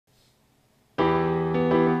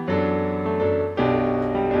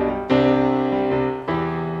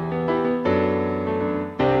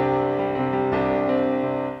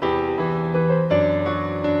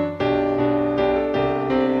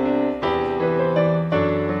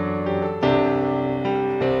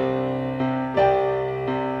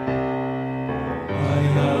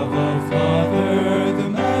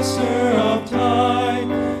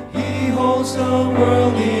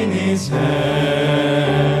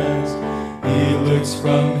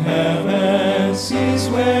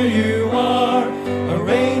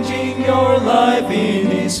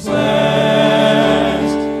His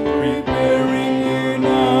plans, preparing you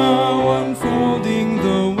now, unfolding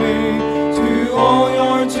the way to all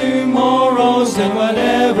your tomorrows and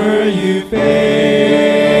whatever you face.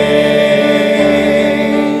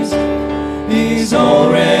 He's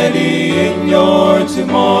already in your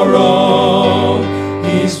tomorrow.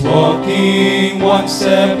 He's walking one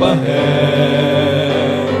step ahead.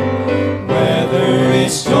 Whether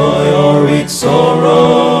it's joy or it's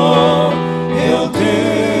sorrow, He'll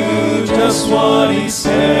do just what He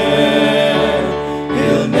said.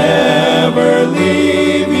 He'll never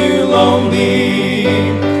leave you lonely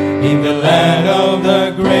in the land of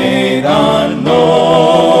the great unknown.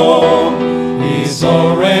 He's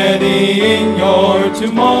already in your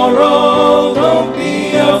tomorrow. Don't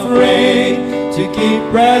be afraid to keep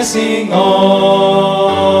pressing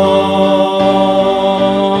on.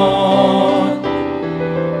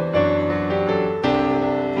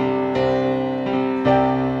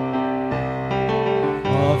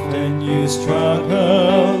 Often you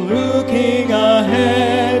struggle looking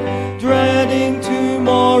ahead, dreading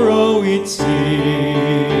tomorrow it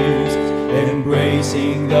seems,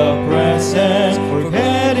 embracing the present,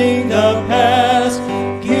 forgetting the past,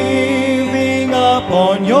 giving up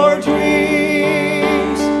on your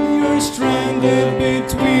dreams. You're stranded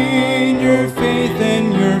between your faith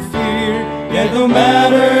and your fear, yet no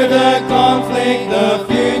matter the conflict, the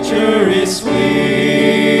future is sweet.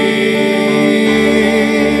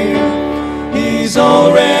 He's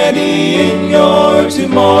already in your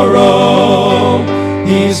tomorrow.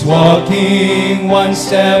 He's walking one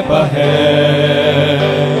step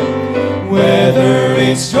ahead. Whether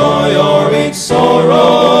it's joy or it's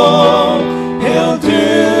sorrow, He'll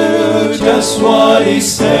do just what He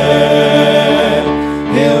said.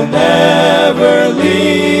 He'll never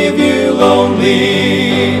leave you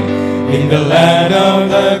lonely in the land of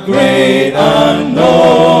the great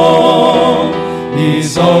unknown.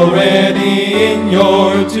 He's already in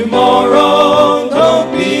your tomorrow.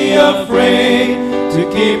 Don't be afraid to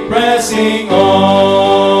keep pressing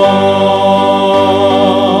on.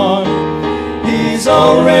 He's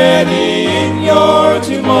already in your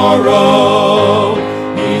tomorrow.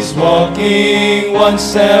 He's walking one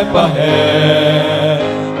step ahead.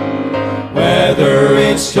 Whether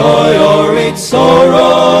it's joy or it's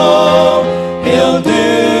sorrow, He'll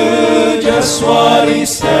do just what He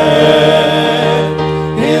said.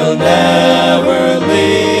 He'll never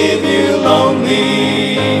leave you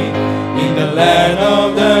lonely in the land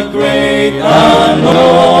of the great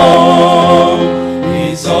unknown.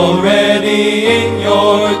 He's already in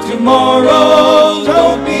your tomorrow.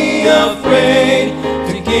 Don't be afraid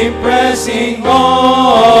to keep pressing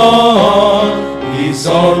on. He's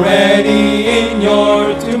already in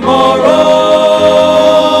your tomorrow.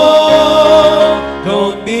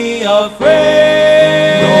 Don't be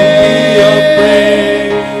afraid. Don't be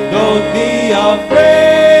afraid. Don't be afraid.